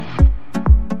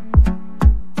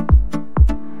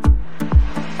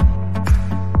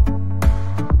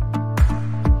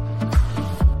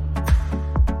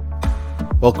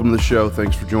Welcome to the show.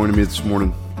 Thanks for joining me this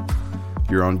morning.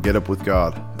 You're on Get Up With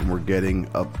God, and we're getting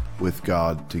up with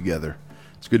God together.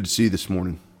 It's good to see you this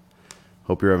morning.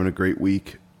 Hope you're having a great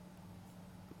week.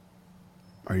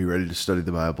 Are you ready to study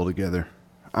the Bible together?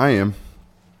 I am.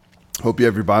 Hope you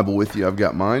have your Bible with you. I've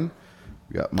got mine.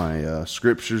 Got my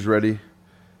scriptures ready,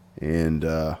 and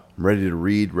I'm ready to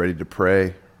read, ready to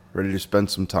pray, ready to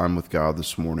spend some time with God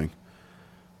this morning.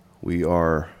 We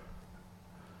are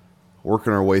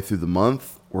working our way through the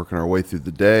month, working our way through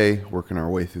the day, working our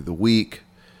way through the week,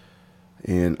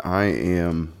 and I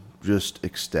am just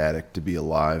ecstatic to be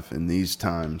alive in these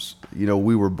times. You know,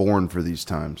 we were born for these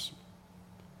times.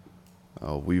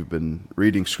 We've been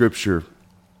reading scripture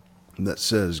that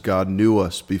says God knew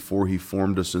us before he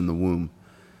formed us in the womb,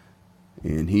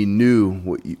 and he knew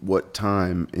what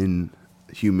time in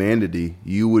humanity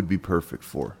you would be perfect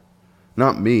for.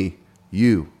 Not me,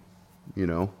 you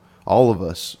know. All of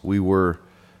us,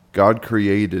 God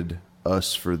created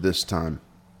us for this time.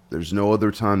 There's no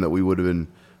other time that we would have been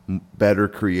better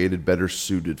created, better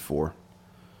suited for.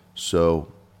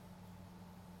 So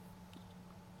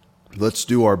let's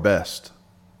do our best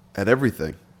at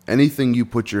everything. Anything you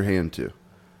put your hand to.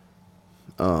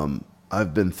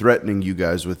 I've been threatening you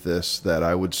guys with this, that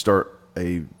I would start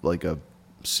a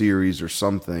series or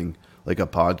something, like a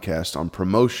podcast on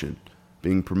promotion,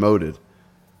 being promoted.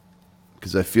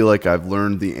 Because I feel like I've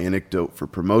learned the anecdote for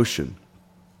promotion.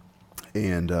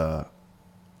 And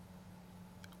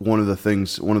one of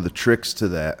the tricks to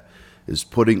that is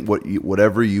putting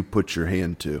whatever you put your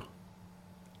hand to.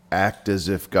 Act as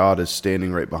if God is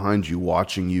standing right behind you,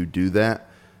 watching you do that,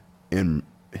 and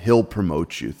he'll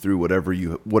promote you through whatever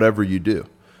you do.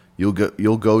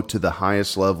 You'll go to the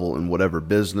highest level in whatever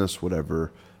business,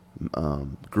 whatever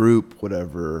group,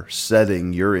 whatever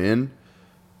setting you're in.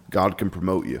 God can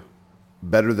promote you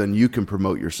better than you can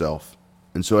promote yourself.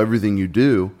 And so everything you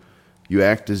do, you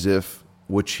act as if,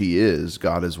 which he is,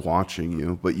 God is watching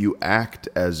you, but you act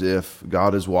as if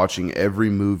God is watching every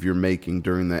move you're making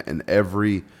during that, and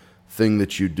everything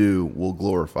that you do will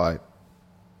glorify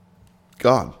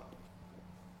God.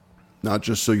 Not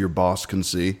just so your boss can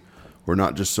see, or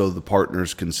not just so the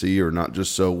partners can see, or not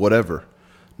just so whatever,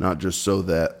 not just so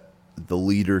that the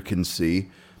leader can see.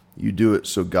 You do it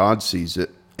so God sees it,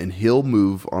 and he'll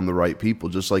move on the right people,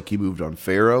 just like he moved on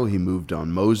Pharaoh, he moved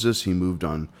on Moses, he moved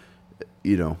on,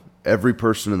 every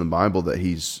person in the Bible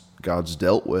that God's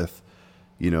dealt with.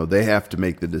 They have to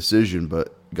make the decision,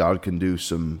 but God can do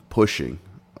some pushing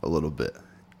a little bit.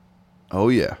 Oh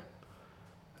yeah.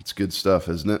 It's good stuff,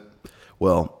 isn't it?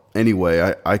 Well,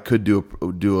 anyway, I could do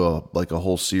a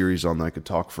whole series on that. I could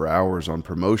talk for hours on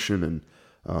promotion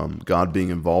and God being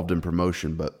involved in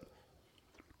promotion, but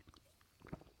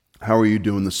how are you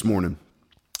doing this morning?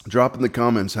 Drop in the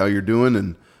comments how you're doing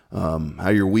and how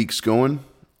your week's going,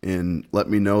 and let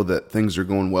me know that things are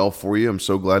going well for you. I'm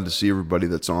so glad to see everybody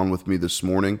that's on with me this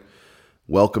morning.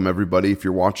 Welcome everybody. If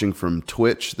you're watching from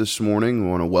Twitch this morning, we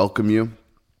want to welcome you.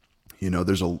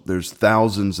 There's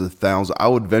thousands, I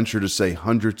would venture to say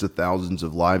hundreds of thousands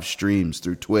of live streams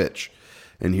through Twitch,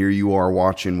 and here you are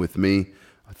watching with me.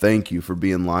 Thank you for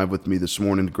being live with me this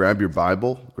morning. Grab your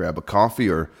Bible, grab a coffee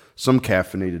or some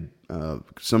caffeinated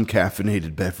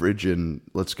beverage, and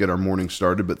let's get our morning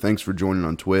started. But thanks for joining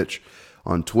on Twitch.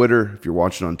 On Twitter, if you're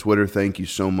watching on Twitter, thank you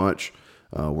so much.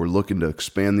 We're looking to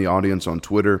expand the audience on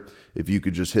Twitter. If you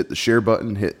could just hit the share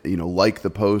button, like the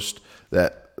post,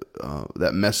 that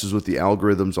messes with the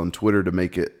algorithms on Twitter to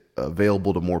make it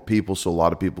available to more people, so a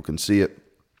lot of people can see it.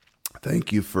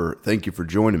 Thank you for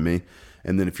joining me.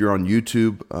 And then if you're on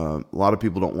YouTube, a lot of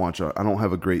people don't watch. I don't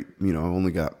have a great, I've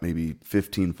only got maybe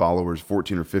 14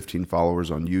 or 15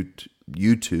 followers on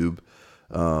YouTube.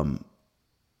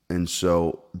 And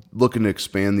so looking to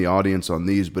expand the audience on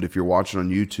these. But if you're watching on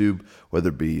YouTube, whether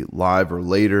it be live or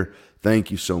later,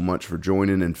 thank you so much for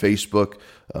joining. And Facebook,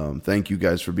 thank you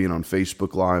guys for being on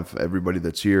Facebook Live. Everybody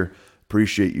that's here,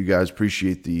 appreciate you guys.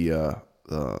 Appreciate the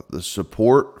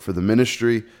support for the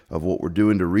ministry of what we're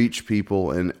doing to reach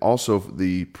people, and also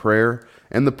the prayer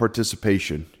and the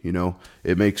participation.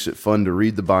 It makes it fun to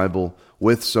read the Bible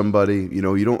with somebody.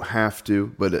 You don't have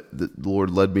to, but the Lord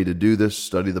led me to do this,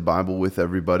 study the Bible with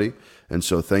everybody. And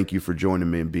so thank you for joining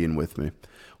me and being with me.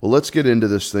 Well, let's get into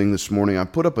this thing this morning. I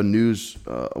put up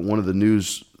one of the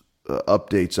news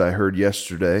updates I heard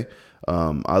yesterday.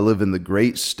 I live in the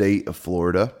great state of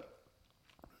Florida,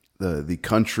 the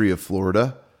country of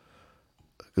Florida,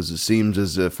 because it seems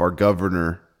as if our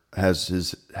governor has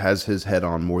his head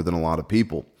on more than a lot of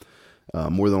people,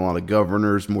 more than a lot of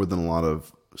governors, more than a lot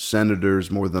of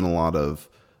senators, more than a lot of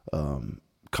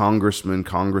congressmen,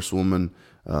 congresswomen,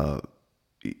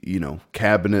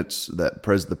 cabinets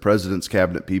the president's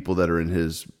cabinet people that are in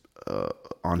his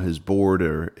on his board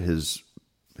or his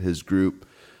group,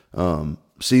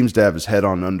 seems to have his head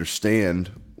on,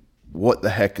 understand what the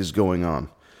heck is going on.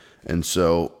 And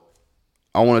so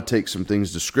I want to take some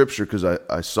things to scripture, because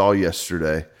I saw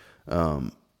yesterday,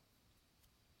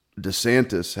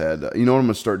 DeSantis had, what I'm going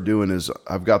to start doing is,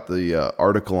 I've got the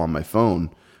article on my phone,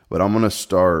 but I'm going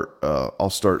to I'll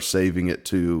start saving it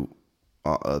to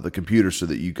the computer so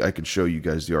that I can show you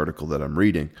guys the article that I'm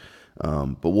reading.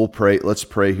 But we'll pray. Let's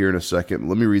pray here in a second.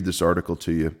 Let me read this article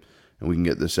to you, and we can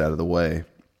get this out of the way,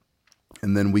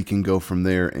 and then we can go from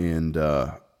there. And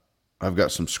I've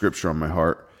got some scripture on my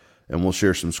heart, and we'll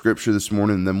share some scripture this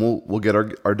morning, and then we'll get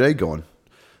our day going.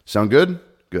 Sound good?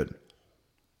 Good.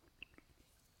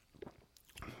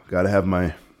 Got to have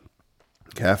my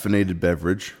caffeinated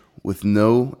beverage with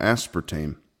no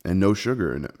aspartame and no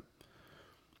sugar in it.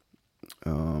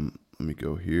 Let me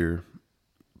go here.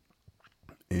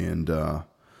 And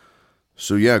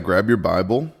so yeah, grab your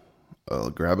Bible,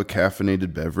 grab a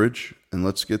caffeinated beverage, and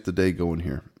let's get the day going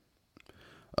here.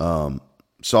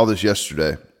 Saw this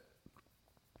yesterday.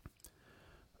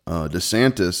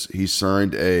 DeSantis, he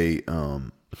signed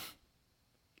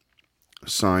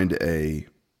a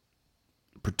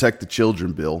Protect the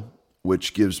Children bill,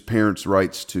 which gives parents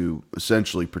rights to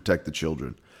essentially protect the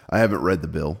children. I haven't read the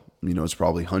bill. It's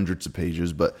probably hundreds of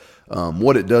pages, but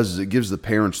what it does is it gives the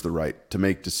parents the right to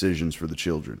make decisions for the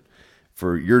children,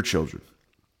 for your children.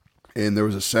 And there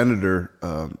was a senator,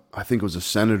 I think it was a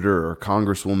senator or a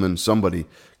congresswoman, somebody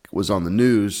was on the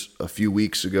news a few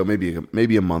weeks ago,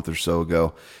 maybe a month or so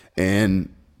ago,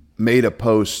 and made a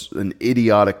post, an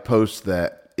idiotic post,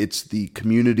 that it's the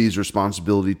community's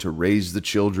responsibility to raise the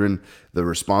children. The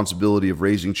responsibility of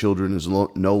raising children is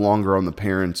no longer on the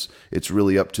parents. It's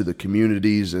really up to the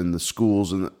communities and the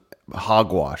schools, and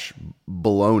hogwash,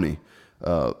 baloney.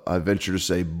 I venture to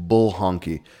say bull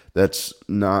honky. That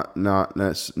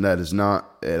is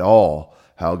not at all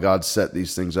how God set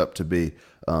these things up to be.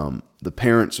 The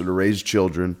parents are to raise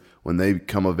children when they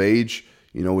come of age,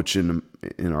 which in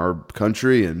our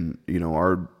country and,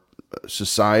 our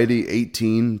society,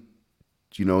 18,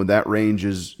 that range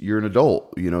is, you're an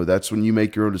adult. That's when you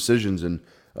make your own decisions, and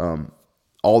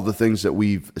all the things that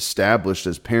we've established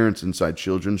as parents inside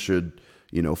children should,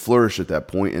 flourish at that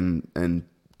point and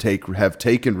have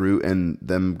taken root, and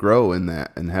them grow in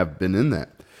that and have been in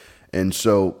that. And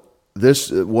so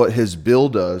what his bill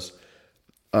does,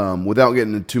 without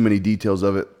getting into too many details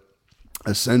of it,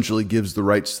 essentially gives the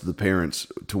rights to the parents,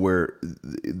 to where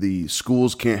the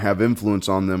schools can't have influence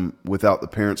on them without the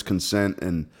parents' consent,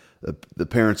 and the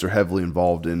parents are heavily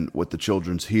involved in what the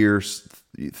children's hear,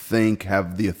 think,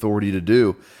 have the authority to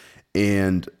do.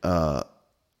 And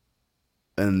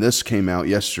this came out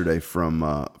yesterday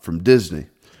from Disney.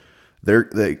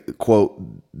 They quote,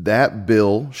 "That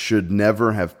bill should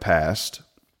never have passed."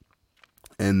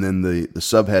 And then the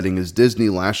subheading is, "Disney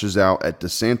lashes out at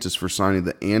DeSantis for signing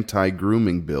the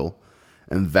anti-grooming bill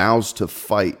and vows to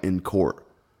fight in court."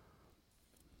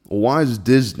 Well, why is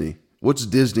Disney? What's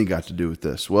Disney got to do with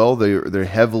this? Well, they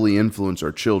heavily influence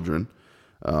our children.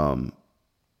 I'm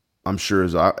sure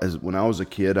as when I was a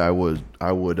kid, I'd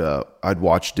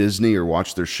watch Disney or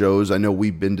watch their shows. I know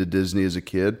we've been to Disney as a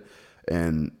kid,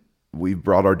 and we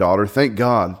brought our daughter. Thank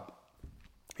God,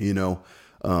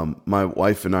 my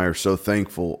wife and I are so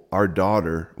thankful. Our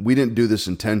daughter, we didn't do this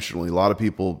intentionally. A lot of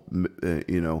people,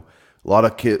 a lot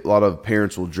of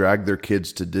parents will drag their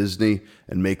kids to Disney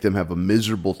and make them have a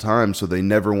miserable time, so they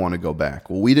never want to go back.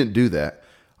 Well, we didn't do that.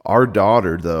 Our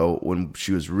daughter, though, when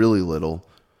she was really little,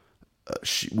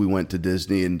 we went to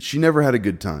Disney, and she never had a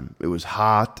good time. It was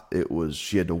hot.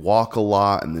 She had to walk a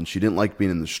lot, and then she didn't like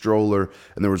being in the stroller.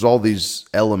 And there was all these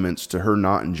elements to her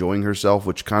not enjoying herself,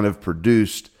 which kind of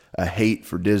produced a hate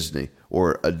for Disney,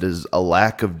 or a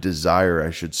lack of desire,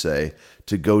 I should say,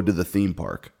 to go to the theme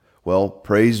park. Well,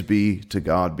 praise be to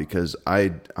God, because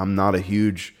I'm not a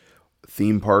huge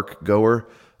theme park goer.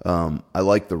 I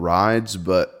like the rides,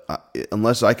 but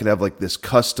unless I could have like this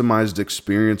customized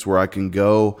experience where I can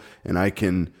go and I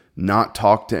can not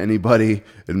talk to anybody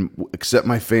and except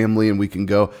my family, and we can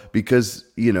go, because,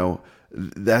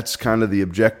 that's kind of the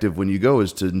objective when you go,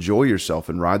 is to enjoy yourself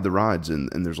and ride the rides.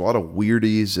 And there's a lot of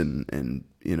weirdies and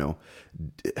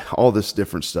all this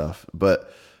different stuff.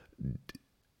 But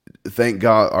thank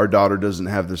God our daughter doesn't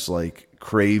have this like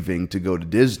craving to go to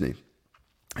Disney.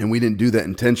 And we didn't do that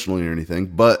intentionally or anything.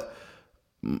 But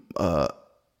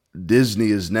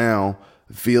Disney is now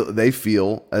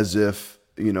feel as if,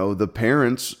 the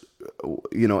parents,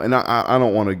 and I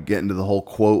don't want to get into the whole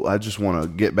quote. I just want to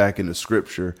get back into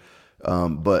scripture.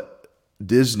 But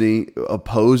Disney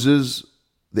opposes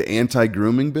the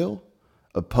anti-grooming bill,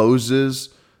 opposes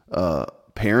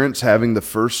parents having the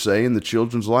first say in the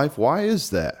children's life. Why is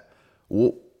that?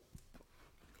 Well,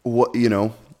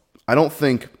 I don't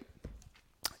think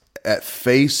at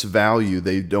face value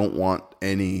they don't want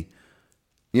any.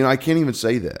 I can't even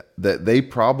say that they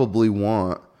probably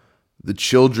want the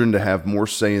children to have more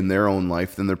say in their own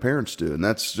life than their parents do, and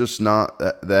that's just not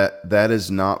that is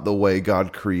not the way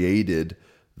God created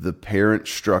the parent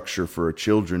structure for a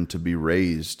children to be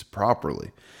raised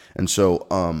properly. And so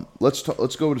let's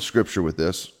go to scripture with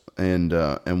this, and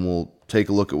we'll take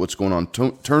a look at what's going on.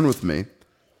 Turn with me.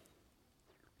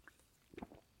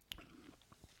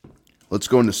 Let's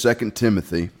go into 2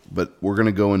 Timothy, but we're going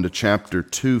to go into chapter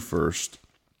 2 first.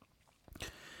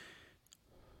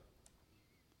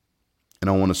 And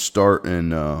I want to start in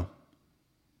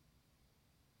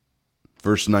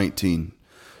verse 19.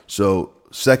 So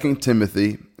 2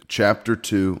 Timothy chapter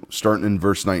 2, starting in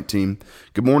verse 19.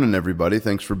 Good morning, everybody.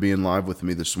 Thanks for being live with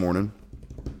me this morning.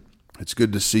 It's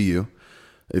good to see you.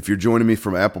 If you're joining me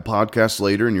from Apple Podcasts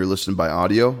later and you're listening by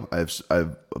audio, I have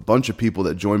a bunch of people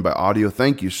that join by audio.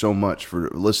 Thank you so much for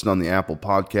listening on the Apple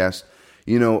Podcast.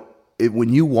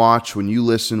 When you watch, when you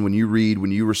listen, when you read,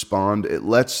 when you respond, it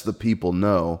lets the people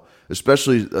know,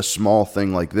 especially a small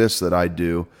thing like this that I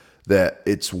do, that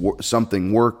it's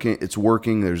something working. It's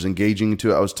working. There's engaging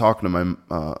into it. I was talking to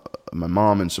my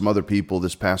mom and some other people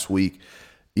this past week.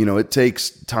 It takes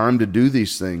time to do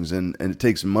these things, and it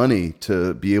takes money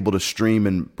to be able to stream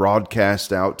and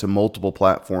broadcast out to multiple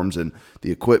platforms, and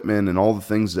the equipment and all the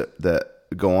things that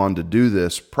go on to do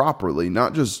this properly,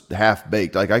 not just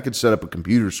half-baked. Like, I could set up a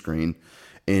computer screen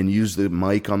and use the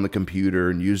mic on the computer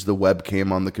and use the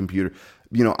webcam on the computer.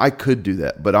 I could do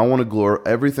that, but I want to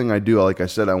everything I do. Like I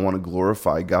said, I want to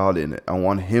glorify God in it. I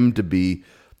want Him to be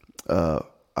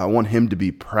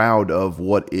proud of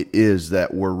what it is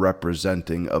that we're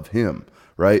representing of Him,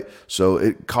 right? So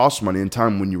it costs money and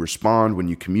time when you respond, when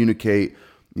you communicate,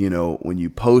 when you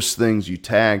post things, you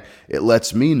tag. It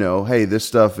lets me know, hey, this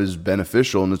stuff is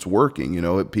beneficial and it's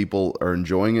working. People are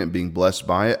enjoying it and being blessed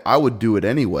by it. I would do it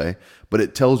anyway, but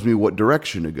it tells me what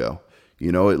direction to go.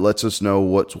 It lets us know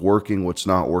what's working, what's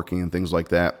not working, and things like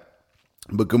that.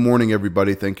 But good morning,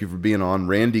 everybody. Thank you for being on.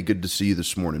 Randy, good to see you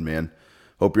this morning, man.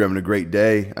 Hope you're having a great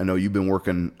day. I know you've been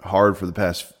working hard for the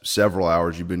past several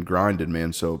hours. You've been grinding,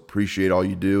 man, so appreciate all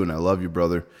you do, and I love you,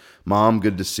 brother. Mom,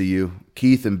 good to see you.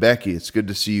 Keith and Becky, it's good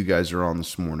to see you guys are on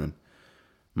this morning.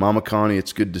 Mama Connie,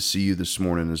 it's good to see you this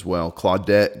morning as well.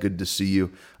 Claudette, good to see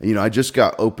you. I just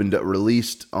got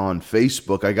released on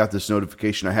Facebook. I got this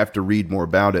notification. I have to read more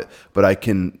about it, but I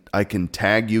can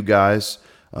tag you guys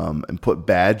and put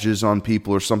badges on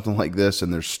people or something like this,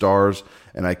 and there's stars,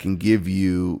 and I can give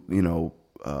you,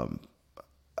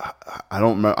 I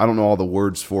don't know all the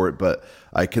words for it, but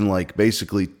I can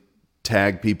basically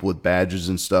tag people with badges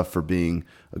and stuff for being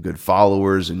a good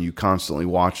followers, and you constantly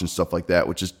watch and stuff like that,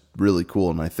 which is really cool.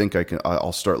 And I think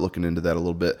I'll start looking into that a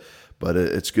little bit, but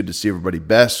it's good to see everybody.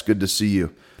 Bess, good to see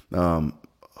you.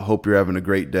 Hope you're having a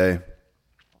great day.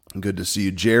 Good to see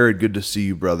you. Jared, good to see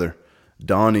you, brother.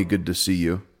 Donnie, good to see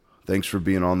you. Thanks for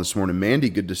being on this morning. Mandy,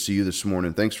 good to see you this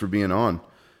morning. Thanks for being on.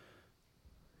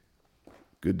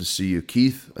 Good to see you.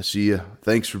 Keith, I see you.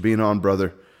 Thanks for being on,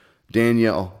 brother.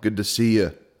 Danielle, good to see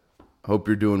you. Hope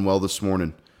you're doing well this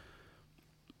morning.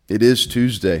 It is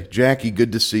Tuesday. Jackie,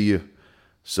 good to see you.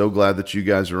 So glad that you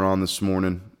guys are on this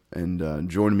morning and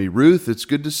joining me. Ruth, it's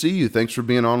good to see you. Thanks for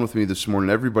being on with me this morning.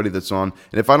 Everybody that's on.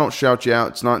 And if I don't shout you out,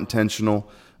 it's not intentional.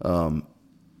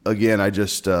 Again, I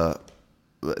just I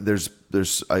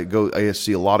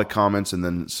see a lot of comments, and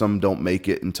then some don't make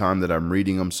it in time that I'm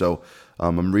reading them. So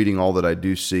I'm reading all that I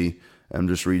do see. I'm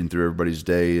just reading through everybody's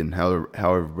day and how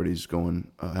everybody's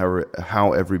going,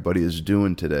 how everybody is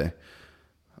doing today.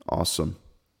 Awesome.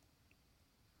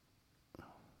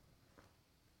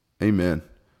 Amen.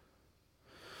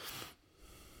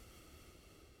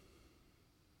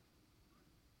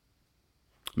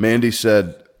 Mandy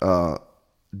said,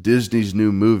 Disney's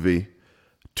new movie,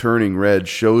 Turning Red,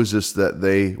 shows us that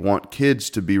they want kids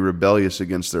to be rebellious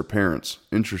against their parents.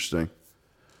 Interesting.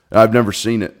 I've never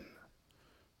seen it.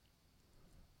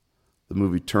 The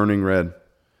movie Turning Red.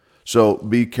 So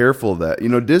be careful of that.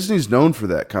 Disney's known for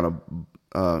that kind of,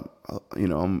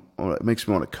 it makes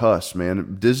me want to cuss,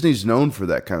 man. Disney's known for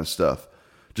that kind of stuff.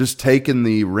 Just taking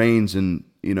the reins and,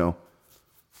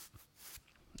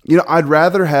 I'd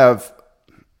rather have,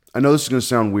 I know this is going to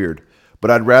sound weird, but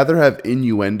I'd rather have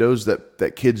innuendos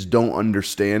that kids don't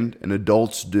understand and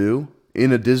adults do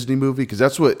in a Disney movie, because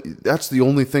that's the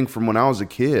only thing from when I was a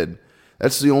kid.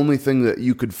 That's the only thing that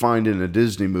you could find in a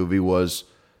Disney movie was,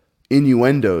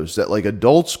 innuendos that like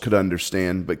adults could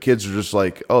understand, but kids are just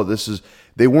like, oh,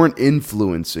 they weren't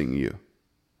influencing you.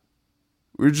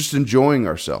 We were just enjoying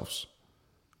ourselves.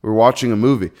 We're watching a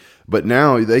movie. But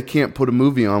now they can't put a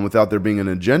movie on without there being an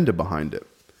agenda behind it.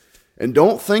 And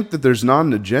don't think that there's not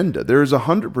an agenda. There is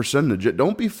 100% an agenda.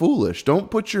 Don't be foolish.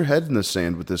 Don't put your head in the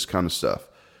sand with this kind of stuff.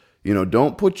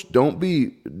 Don't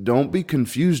be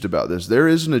confused about this. There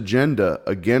is an agenda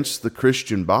against the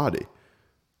Christian body.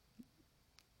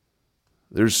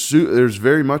 There's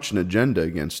very much an agenda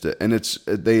against it, and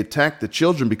they attack the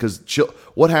children because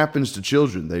what happens to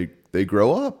children? They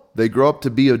grow up. They grow up to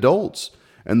be adults,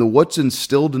 and what's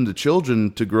instilled into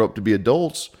children to grow up to be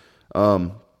adults.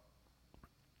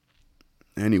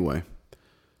 Anyway.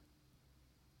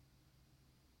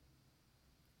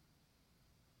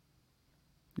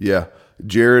 Yeah,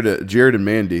 Jared and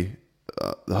Mandy,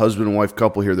 the husband and wife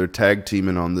couple here, they're tag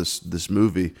teaming on this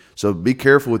movie. So be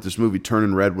careful with this movie,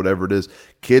 Turning Red, whatever it is.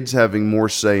 Kids having more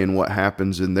say in what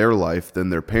happens in their life than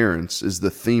their parents is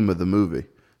the theme of the movie.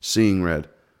 Seeing Red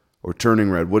or Turning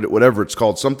Red, whatever it's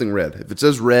called, something red. If it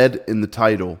says red in the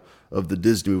title of the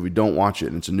Disney movie, don't watch it.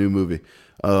 And it's a new movie,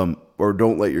 or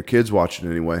don't let your kids watch it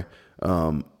anyway.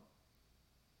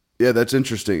 Yeah, that's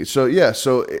interesting. So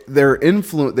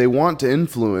they want to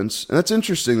influence, and that's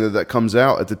interesting that comes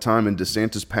out at the time, and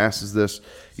DeSantis passes this.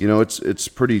 It's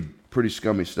pretty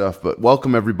scummy stuff. But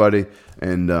welcome everybody,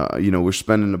 and we're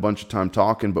spending a bunch of time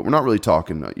talking, but we're not really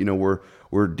talking.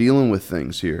 We're dealing with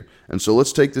things here, and so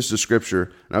let's take this to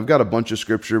Scripture. And I've got a bunch of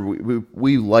Scripture.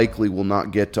 We likely will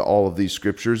not get to all of these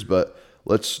Scriptures, but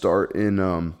let's start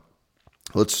in.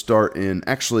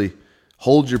 Actually.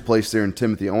 Hold your place there in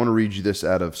Timothy. I want to read you this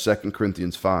out of 2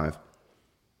 Corinthians 5.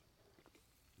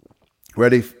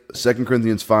 Ready? 2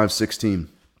 Corinthians 5:16.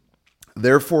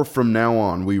 Therefore, from now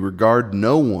on, we regard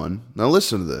no one. Now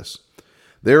listen to this.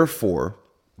 Therefore,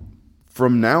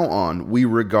 from now on, we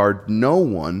regard no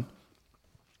one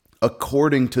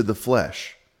according to the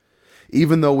flesh.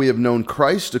 Even though we have known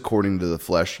Christ according to the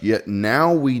flesh, yet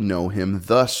now we know him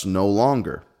thus no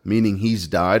longer. Meaning he's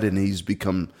died and he's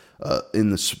become in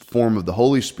the form of the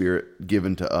Holy Spirit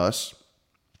given to us.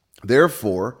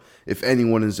 Therefore, if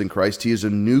anyone is in Christ, he is a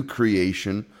new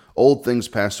creation. Old things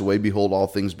pass away. Behold, all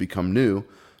things become new.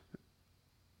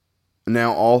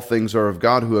 Now all things are of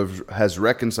God, who has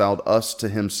reconciled us to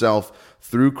himself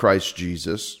through Christ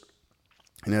Jesus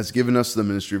and has given us the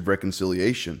ministry of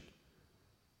reconciliation.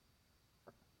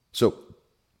 So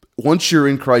once you're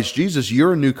in Christ Jesus,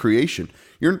 you're a new creation.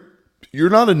 You're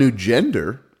not a new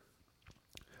gender.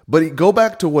 But go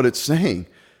back to what it's saying.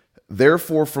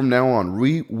 Therefore, from now on,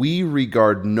 we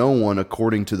regard no one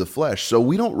according to the flesh. So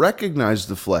we don't recognize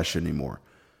the flesh anymore.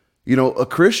 A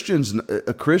Christian,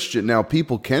 now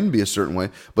people can be a certain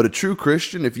way, but a true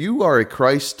Christian, if you are a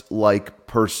Christ-like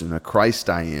person, a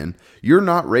Christian, you're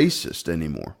not racist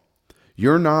anymore.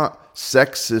 You're not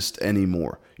sexist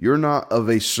anymore. You're not of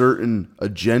a certain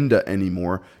agenda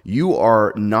anymore. You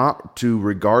are not to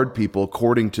regard people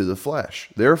according to the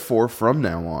flesh. Therefore, from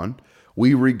now on,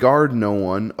 we regard no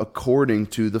one according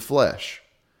to the flesh.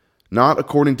 Not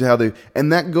according to how they...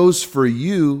 And that goes for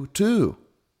you too.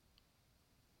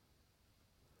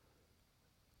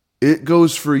 It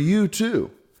goes for you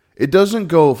too. It doesn't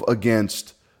go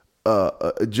against...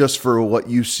 just for what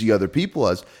you see other people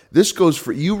as. This goes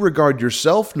for you regard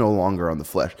yourself no longer on the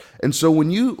flesh. And so when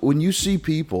you see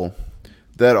people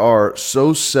that are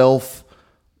so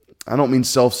I don't mean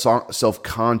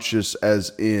self-conscious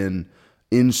as in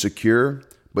insecure,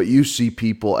 but you see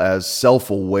people as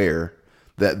self-aware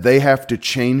that they have to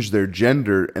change their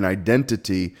gender and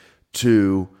identity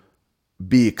to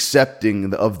be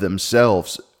accepting of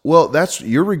themselves. Well,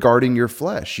 you're regarding your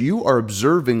flesh. You are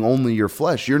observing only your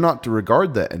flesh. You're not to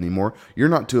regard that anymore. You're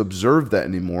not to observe that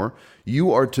anymore.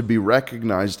 You are to be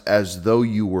recognized as though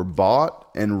you were bought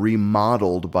and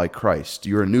remodeled by Christ.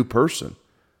 You're a new person.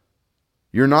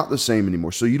 You're not the same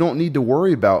anymore. So you don't need to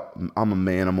worry about, I'm a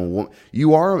man, I'm a woman.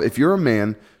 If you're a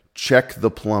man, check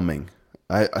the plumbing.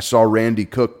 I saw Randy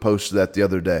Cook post that the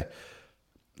other day.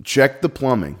 Check the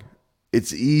plumbing.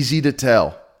 It's easy to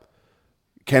tell.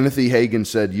 Kenneth E. Hagin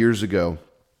said years ago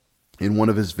in one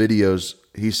of his videos,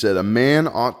 he said, a man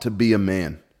ought to be a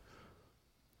man.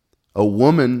 A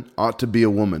woman ought to be a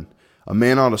woman. A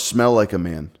man ought to smell like a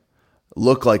man,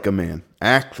 look like a man,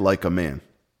 act like a man,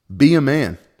 be a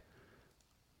man.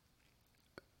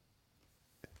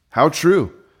 How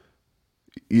true.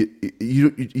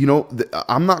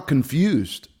 I'm not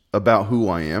confused about who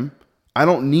I am. I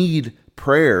don't need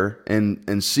prayer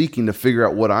and seeking to figure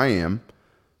out what I am.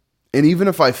 And even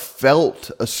if I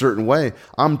felt a certain way,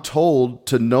 I'm told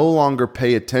to no longer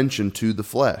pay attention to the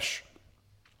flesh.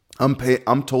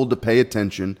 I'm told to pay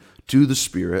attention to the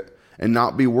Spirit and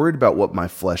not be worried about what my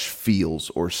flesh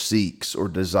feels or seeks or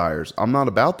desires. I'm not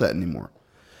about that anymore.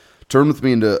 Turn with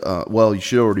me into, well, you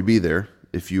should already be there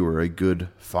if you are a good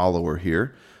follower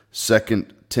here. 2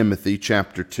 Timothy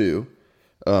chapter 2.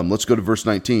 Let's go to verse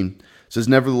 19. It says,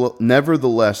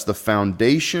 nevertheless, the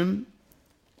foundation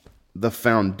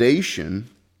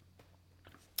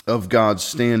of God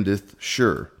standeth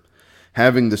sure,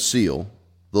 having the seal.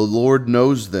 The Lord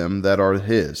knows them that are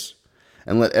his.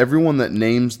 And let everyone that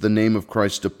names the name of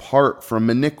Christ depart from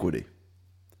iniquity.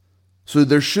 So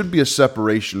there should be a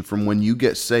separation from when you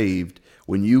get saved,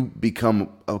 when you become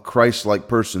a Christ-like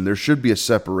person. There should be a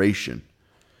separation.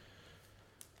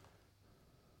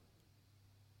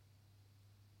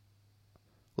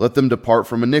 Let them depart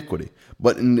from iniquity.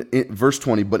 But in verse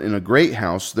 20, but in a great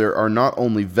house there are not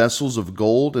only vessels of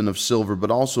gold and of silver,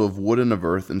 but also of wood and of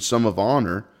earth, and some of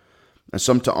honor, and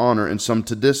some to honor, and some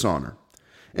to dishonor.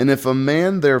 And if a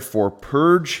man therefore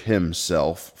purge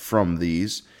himself from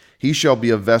these, he shall be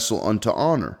a vessel unto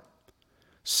honor,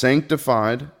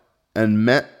 sanctified and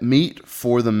meet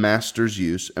for the master's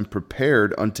use, and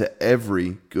prepared unto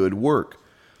every good work.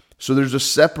 So there's a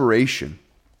separation.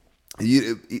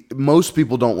 Most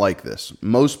people don't like this.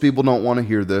 Most people don't want to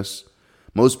hear this.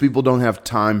 Most people don't have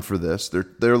time for this.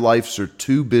 Their lives are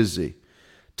too busy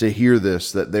to hear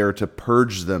this, that they are to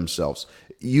purge themselves.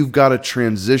 You've got to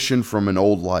transition from an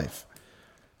old life.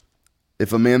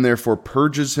 If a man therefore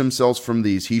purges himself from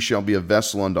these, he shall be a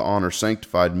vessel unto honor,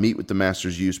 sanctified, meet with the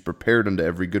master's use, prepared unto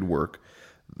every good work.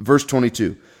 Verse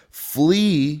 22,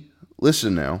 flee,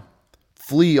 listen now,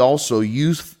 flee also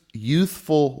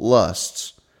youthful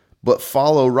lusts, but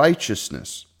follow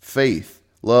righteousness, faith,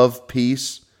 love,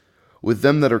 peace, with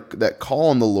them that call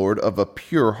on the Lord of a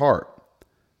pure heart.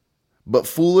 But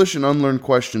foolish and unlearned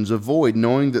questions avoid,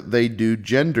 knowing that they do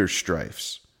gender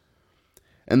strifes.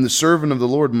 And the servant of the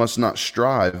Lord must not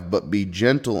strive, but be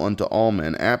gentle unto all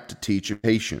men, apt to teach and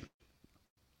patient.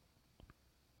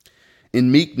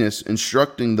 In meekness,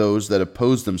 instructing those that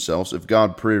oppose themselves, if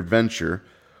God peradventure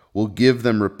will give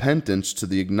them repentance to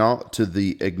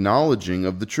the acknowledging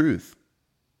of the truth.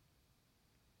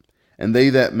 And they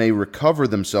that may recover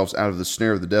themselves out of the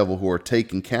snare of the devil, who are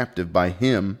taken captive by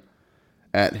him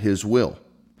at his will.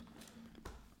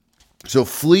 So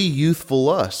flee youthful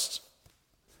lusts.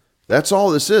 That's all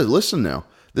this is. Listen now.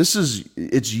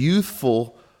 It's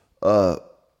youthful,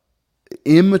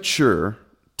 immature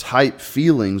type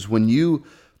feelings and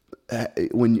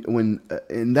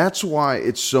that's why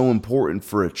it's so important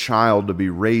for a child to be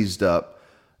raised up,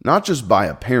 not just by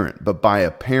a parent, but by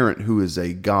a parent who is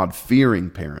a God-fearing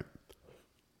parent.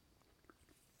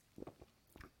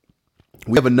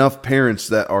 We have enough parents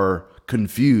that are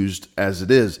confused as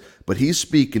it is, but he's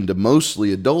speaking to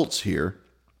mostly adults here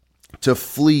to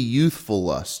flee youthful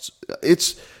lusts.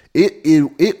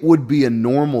 It would be a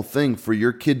normal thing for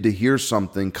your kid to hear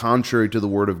something contrary to the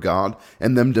Word of God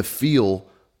and them to feel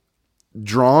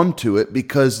drawn to it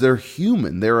because they're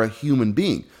human. They're a human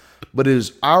being. But it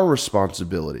is our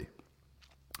responsibility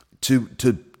to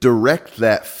direct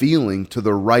that feeling to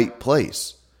the right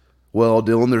place. Well,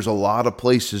 Dylan, there's a lot of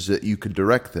places that you can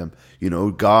direct them. You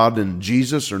know, God and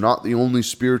Jesus are not the only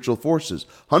spiritual forces.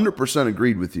 100%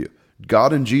 agreed with you.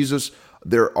 God and Jesus,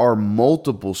 there are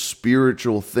multiple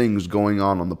spiritual things going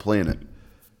on the planet.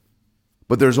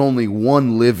 But there's only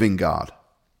one living God.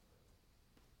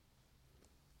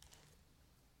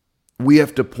 We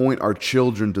have to point our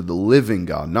children to the living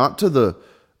God, not to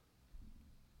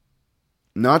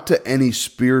any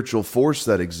spiritual force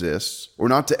that exists, or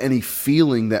not to any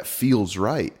feeling that feels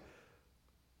right.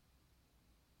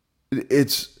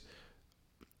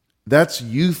 That's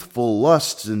youthful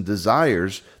lusts and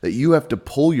desires that you have to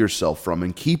pull yourself from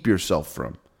and keep yourself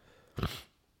from.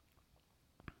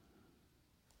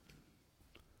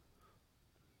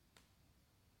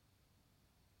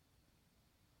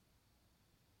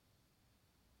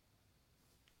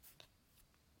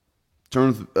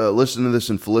 Listen to this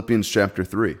in Philippians chapter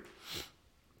 3.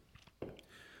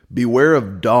 Beware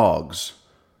of dogs.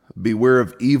 Beware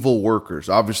of evil workers.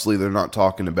 Obviously, they're not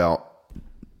talking about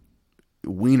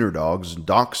wiener dogs,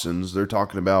 dachshunds. They're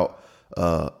talking about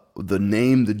the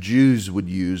name the Jews would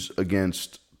use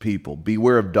against people.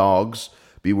 Beware of dogs.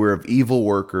 Beware of evil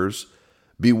workers.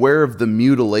 Beware of the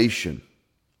mutilating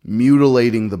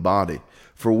the body.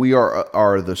 For we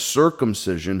are the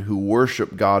circumcision who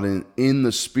worship God in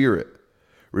the Spirit.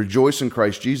 Rejoice in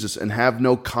Christ Jesus, and have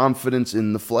no confidence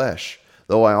in the flesh.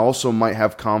 Though I also might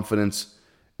have confidence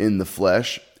in the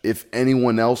flesh, if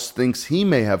anyone else thinks he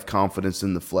may have confidence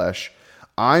in the flesh,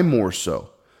 I more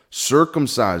so,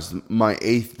 circumcised my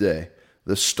 8th day,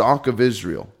 the stock of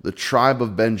Israel, the tribe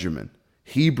of Benjamin,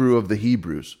 Hebrew of the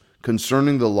Hebrews,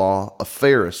 concerning the law, a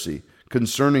Pharisee,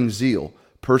 concerning zeal,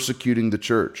 persecuting the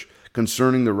church,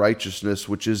 concerning the righteousness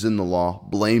which is in the law,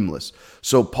 blameless.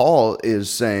 So Paul is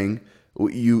saying,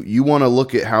 you want to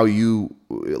look at how you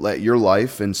let your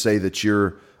life and say that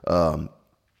you're,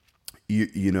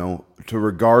 to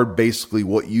regard basically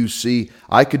what you see.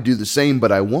 I could do the same,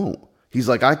 but I won't. He's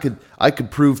like, I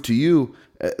could prove to you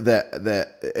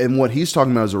that, and what he's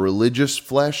talking about is a religious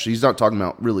flesh. He's not talking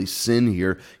about really sin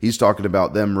here. He's talking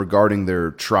about them regarding their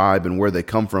tribe and where they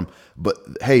come from. But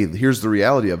hey, here's the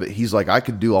reality of it. He's like, I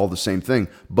could do all the same thing,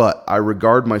 but I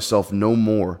regard myself no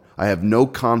more. I have no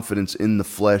confidence in the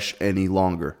flesh any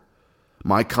longer.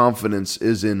 My confidence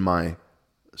is in my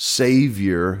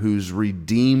Savior who's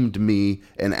redeemed me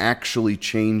and actually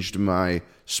changed my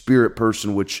spirit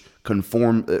person, which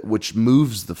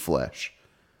moves the flesh.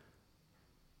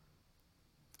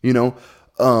 Here's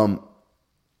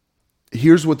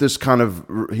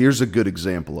a good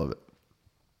example of it.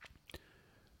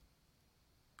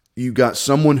 You got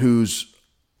someone who's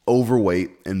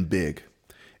overweight and big,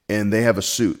 and they have a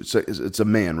suit. It's a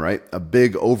man, right? A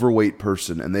big overweight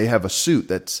person, and they have a suit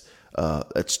that's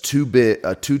too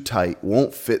big, too tight,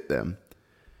 won't fit them.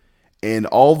 And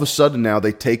all of a sudden now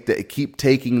they keep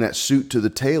taking that suit to the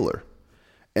tailor,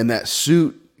 and that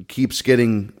suit keeps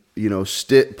getting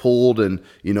pulled, and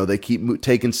they keep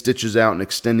taking stitches out and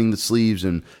extending the sleeves,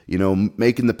 and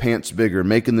making the pants bigger,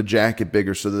 making the jacket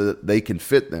bigger so that they can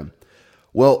fit them.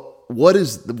 Well,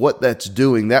 what that's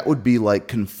doing? That would be like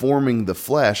conforming your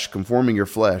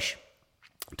flesh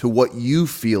to what you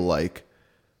feel like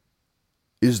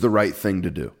is the right thing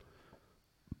to do.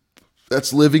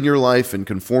 That's living your life and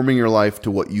conforming your life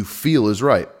to what you feel is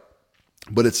right.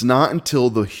 But it's not until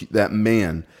that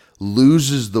man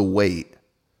loses the weight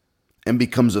and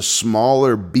becomes a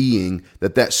smaller being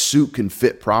that suit can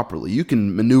fit properly. You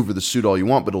can maneuver the suit all you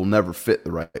want, but it'll never fit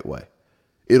the right way.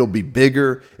 It'll be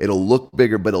bigger, it'll look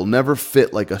bigger, but it'll never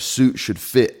fit like a suit should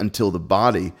fit until the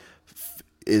body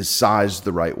is sized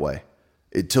the right way.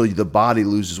 Until the body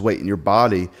loses weight. And your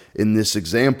body, in this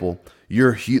example,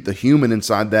 the human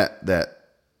inside that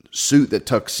suit, that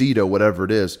tuxedo, whatever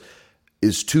it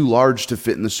is too large to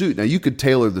fit in the suit. Now, you could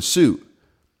tailor the suit,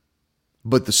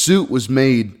 but the suit was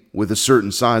made with a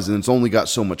certain size, and it's only got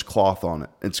so much cloth on it.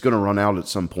 It's going to run out at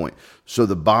some point. So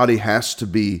the body has to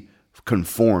be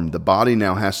conformed. The body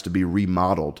now has to be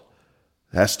remodeled.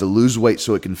 It has to lose weight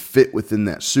so it can fit within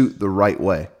that suit the right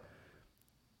way.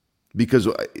 Because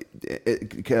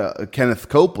Kenneth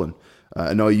Copeland,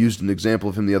 I know I used an example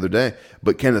of him the other day,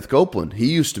 but Kenneth Copeland,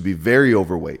 he used to be very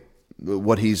overweight.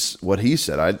 What he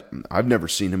said, I've never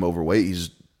seen him overweight. He's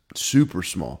super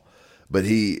small. But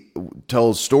he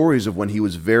tells stories of when he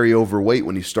was very overweight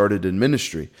when he started in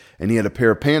ministry. And he had a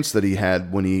pair of pants that he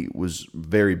had when he was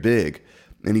very big.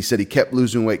 And he said he kept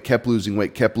losing weight.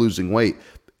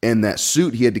 And that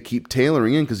suit he had to keep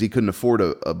tailoring in because he couldn't afford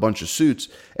a bunch of suits.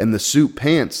 And the suit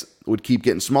pants would keep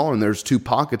getting smaller, and there's 2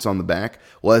 pockets on the back.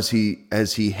 Well, as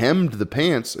he hemmed the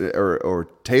pants or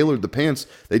tailored the pants,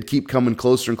 they'd keep coming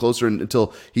closer and closer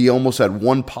until he almost had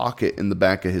 1 pocket in the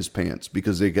back of his pants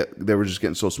because they were just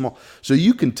getting so small. So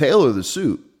you can tailor the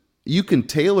suit. You can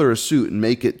tailor a suit and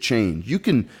make it change. You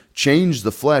can change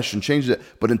the flesh and change that,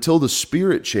 but until the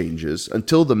spirit changes,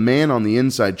 until the man on the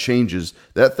inside changes,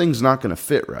 that thing's not going to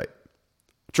fit right.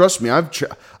 Trust me,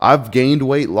 I've gained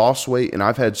weight, lost weight, and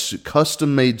I've had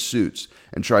custom-made suits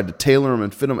and tried to tailor them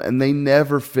and fit them, and they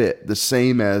never fit the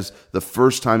same as the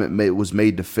first time it was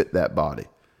made to fit that body.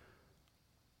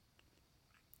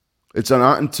 It's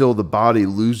not until the body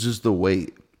loses the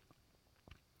weight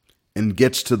and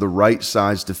gets to the right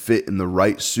size to fit in the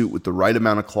right suit with the right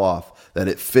amount of cloth that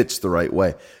it fits the right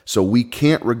way. So we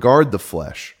can't regard the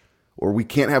flesh, or we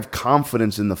can't have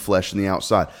confidence in the flesh and the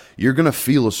outside. You're going to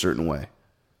feel a certain way.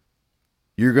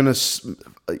 You're going to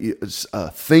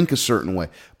think a certain way,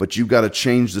 but you've got to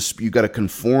change this. You've got to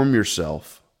conform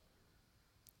yourself.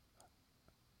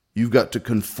 You've got to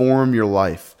conform your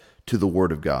life to the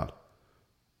Word of God.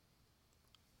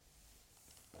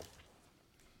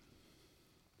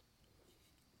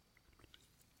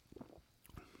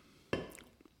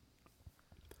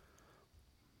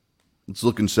 Let's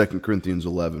look in 2 Corinthians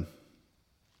 11.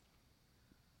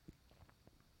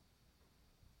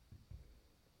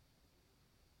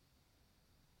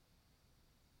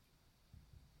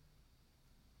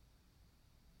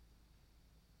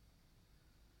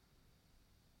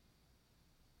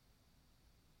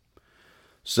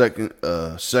 Second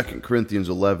Corinthians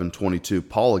 11:22.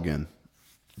 Paul again.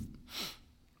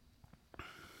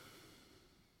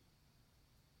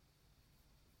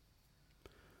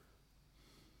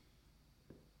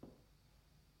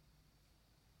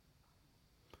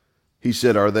 He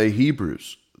said, are they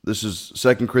Hebrews? This is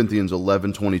 2 Corinthians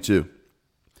 11:22.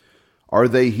 Are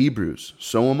they Hebrews?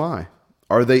 So am I.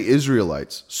 Are they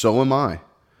Israelites? So am I.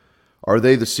 Are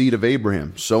they the seed of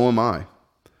Abraham? So am I.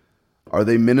 Are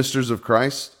they ministers of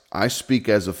Christ? I speak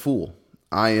as a fool.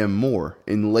 I am more,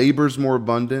 in labors more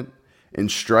abundant, in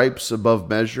stripes above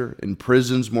measure, in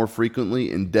prisons more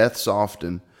frequently, in deaths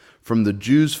often. From the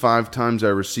Jews 5 times I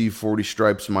received 40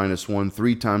 stripes minus 1.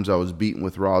 3 times I was beaten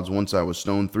with rods. Once I was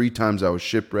stoned. 3 times I was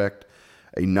shipwrecked.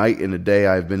 A night and a day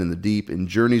I have been in the deep, in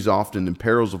journeys often, in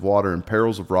perils of water, in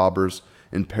perils of robbers,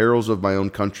 in perils of my own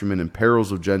countrymen, in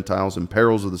perils of Gentiles, in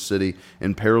perils of the city,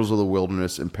 in perils of the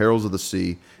wilderness, in perils of the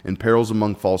sea, in perils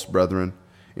among false brethren,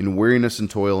 in weariness and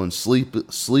toil, in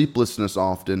sleeplessness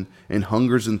often, in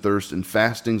hungers and thirst, in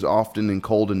fastings often, in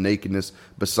cold and nakedness,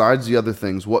 besides the other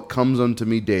things, what comes unto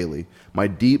me daily, my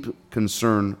deep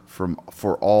concern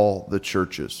for all the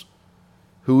churches.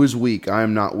 Who is weak? I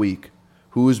am not weak.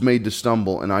 Who is made to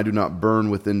stumble, and I do not burn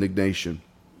with indignation?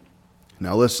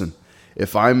 Now listen,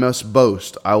 if I must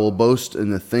boast, I will boast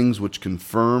in the things which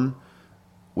concern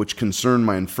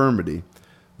my infirmity.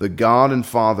 The God and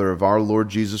Father of our Lord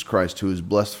Jesus Christ, who is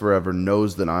blessed forever,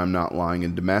 knows that I am not lying.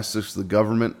 In Damascus, the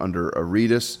government under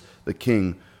Aretas, the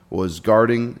king, was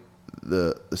guarding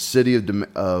the city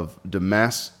of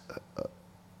Damascus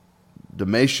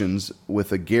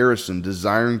with a garrison,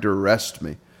 desiring to arrest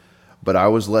me. But I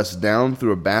was let down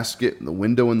through a basket in the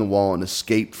window in the wall and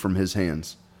escaped from his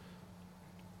hands.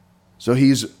 So what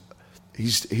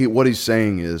he's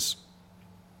saying is,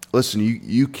 listen,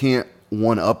 you can't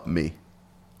one-up me.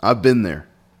 I've been there.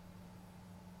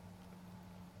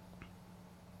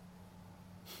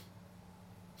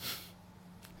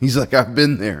 He's like, I've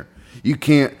been there. You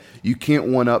can't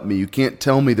one-up me. You can't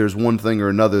tell me there's one thing or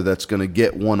another that's going to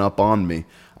get one up on me.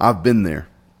 I've been there.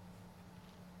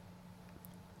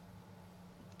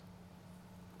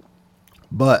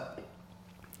 But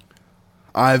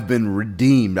I've been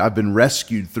redeemed. I've been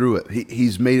rescued through it.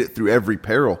 He's made it through every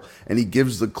peril, and he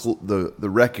gives the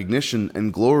recognition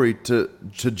and glory to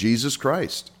Jesus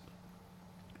Christ,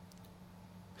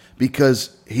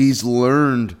 because he's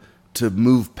learned to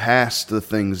move past the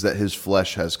things that his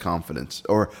flesh has confidence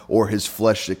or his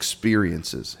flesh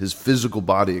experiences, his physical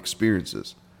body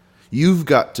experiences. You've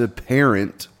got to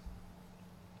parent.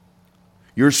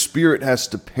 Your spirit has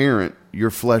to parent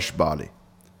your flesh body.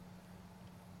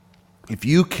 If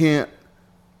you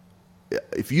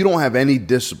don't have any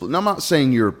discipline, I'm not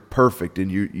saying you're perfect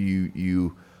and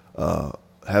you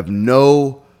have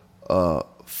no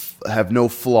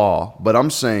flaw, but I'm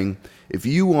saying if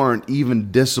you aren't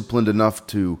even disciplined enough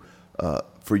to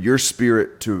for your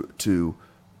spirit to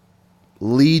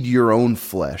lead your own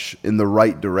flesh in the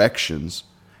right directions,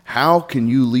 how can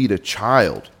you lead a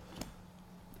child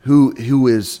who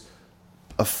is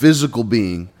a physical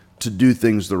being to do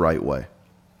things the right way?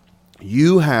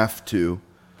 You have to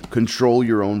control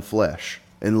your own flesh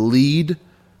and lead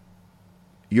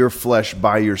your flesh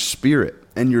by your spirit.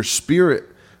 And your spirit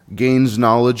gains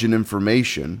knowledge and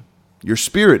information. Your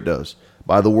spirit does,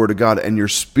 by the Word of God. And your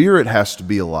spirit has to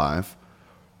be alive,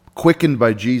 quickened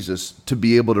by Jesus, to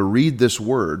be able to read this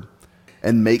Word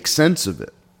and make sense of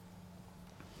it.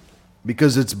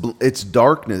 Because it's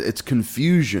darkness, it's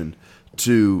confusion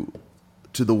to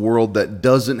the world that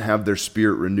doesn't have their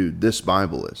spirit renewed. This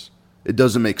Bible is. It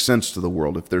doesn't make sense to the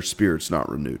world if their spirit's not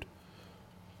renewed.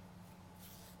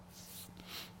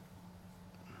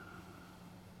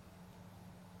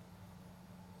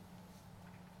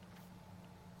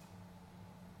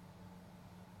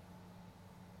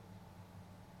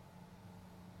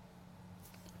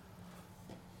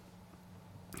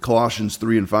 Colossians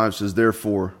 3:5 says,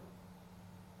 therefore,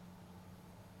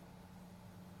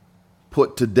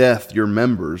 put to death your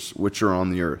members which are on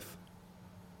the earth: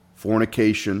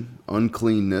 fornication,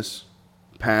 uncleanness,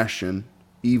 passion,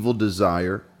 evil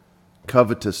desire,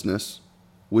 covetousness,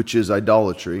 which is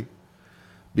idolatry.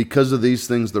 Because of these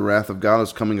things, the wrath of God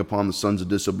is coming upon the sons of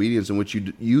disobedience, in which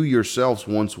you yourselves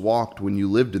once walked when you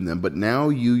lived in them. But now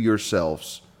you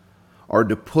yourselves are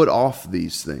to put off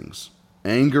these things: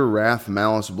 anger, wrath,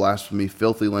 malice, blasphemy,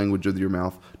 filthy language of your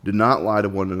mouth. Do not lie to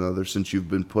one another, since you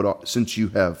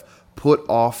have put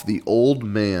off the old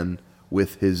man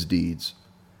with his deeds,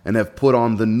 and have put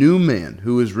on the new man,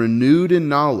 who is renewed in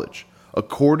knowledge,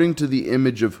 according to the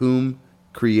image of whom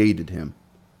created him,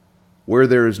 where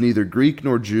there is neither Greek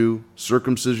nor Jew,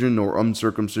 circumcision nor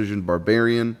uncircumcision,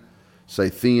 barbarian,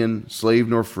 Scythian, slave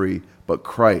nor free, but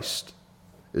Christ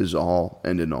is all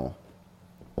and in all.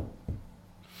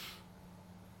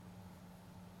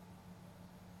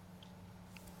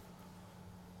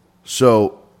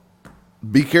 So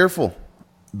be careful.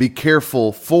 be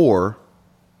careful for,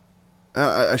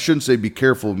 I shouldn't say be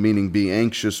careful, meaning be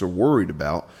anxious or worried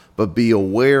about, but be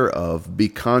aware of, be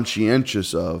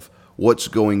conscientious of what's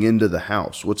going into the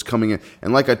house, what's coming in.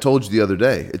 And like I told you the other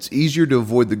day, it's easier to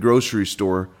avoid the grocery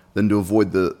store than to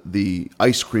avoid the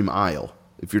ice cream aisle.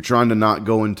 If you're trying to not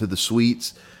go into the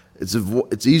sweets,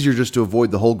 it's easier just to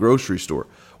avoid the whole grocery store.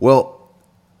 Well,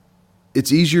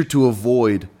 it's easier to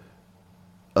avoid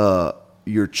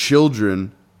your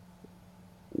children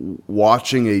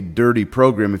watching a dirty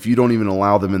program if you don't even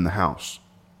allow them in the house.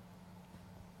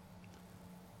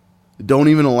 Don't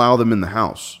even allow them in the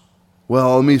house.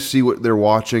 Well, let me see what they're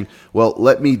watching. Well,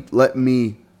 let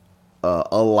me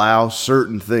allow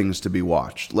certain things to be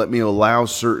watched. Let me allow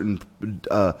certain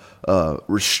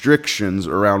restrictions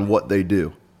around what they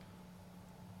do.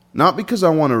 Not because I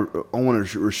want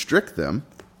to restrict them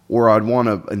or I'd want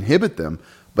to inhibit them,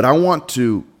 but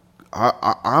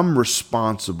I'm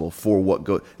responsible for what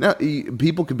goes. Now,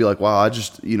 people could be like, "Well, I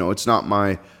just, it's not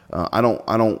my. I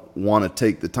don't want to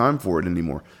take the time for it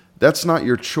anymore." That's not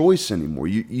your choice anymore.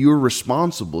 You're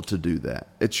responsible to do that.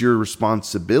 It's your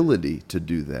responsibility to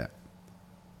do that.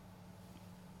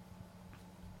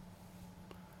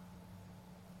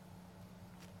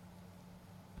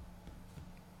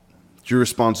 It's your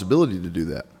responsibility to do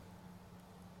that.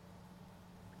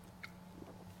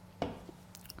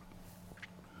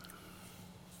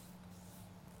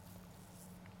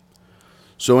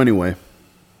 So anyway,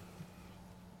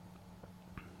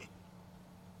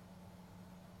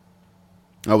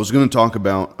 I was going to talk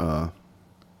about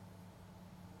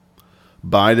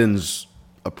Biden's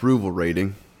approval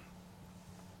rating,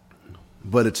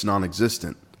 but it's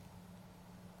non-existent.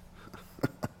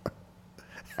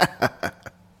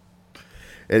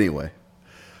 Anyway,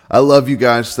 I love you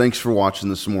guys. Thanks for watching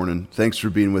this morning. Thanks for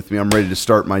being with me. I'm ready to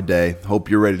start my day. Hope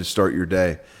you're ready to start your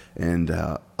day. And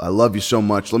I love you so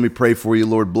much. Let me pray for you.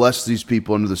 Lord, bless these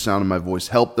people under the sound of my voice.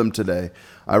 Help them today.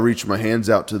 I reach my hands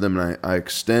out to them, and I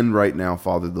extend right now,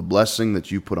 Father, the blessing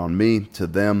that you put on me to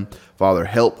them. Father,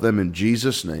 help them in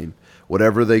Jesus' name.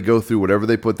 Whatever they go through, whatever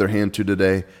they put their hand to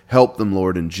today, help them,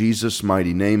 Lord. In Jesus'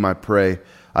 mighty name I pray.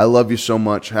 I love you so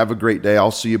much. Have a great day. I'll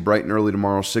see you bright and early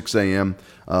tomorrow, 6 a.m.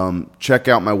 Check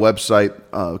out my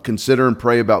website. Consider and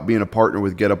pray about being a partner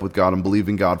with Get Up With God and believe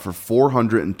in God for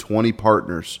 420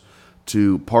 partners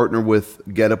to partner with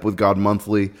Get Up With God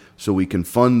monthly so we can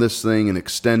fund this thing and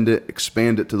extend it,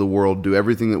 expand it to the world, do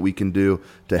everything that we can do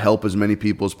to help as many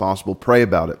people as possible. Pray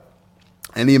about it.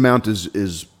 Any amount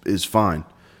is fine.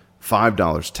 $5,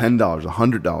 $10,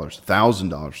 $100,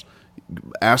 $1,000.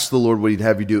 Ask the Lord what He'd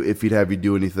have you do, if He'd have you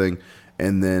do anything,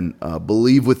 and then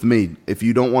believe with me. If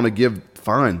you don't want to give,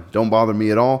 fine, don't bother me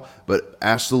at all. But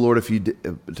ask the Lord if you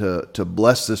to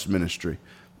bless this ministry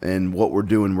and what we're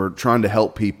doing. We're trying to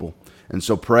help people, and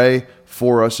so pray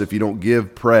for us. If you don't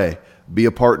give, pray. Be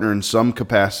a partner in some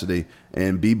capacity,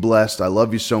 and be blessed. I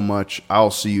love you so much.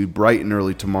 I'll see you bright and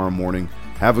early tomorrow morning.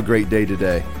 Have a great day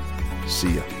today.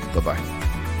 See ya. Bye bye.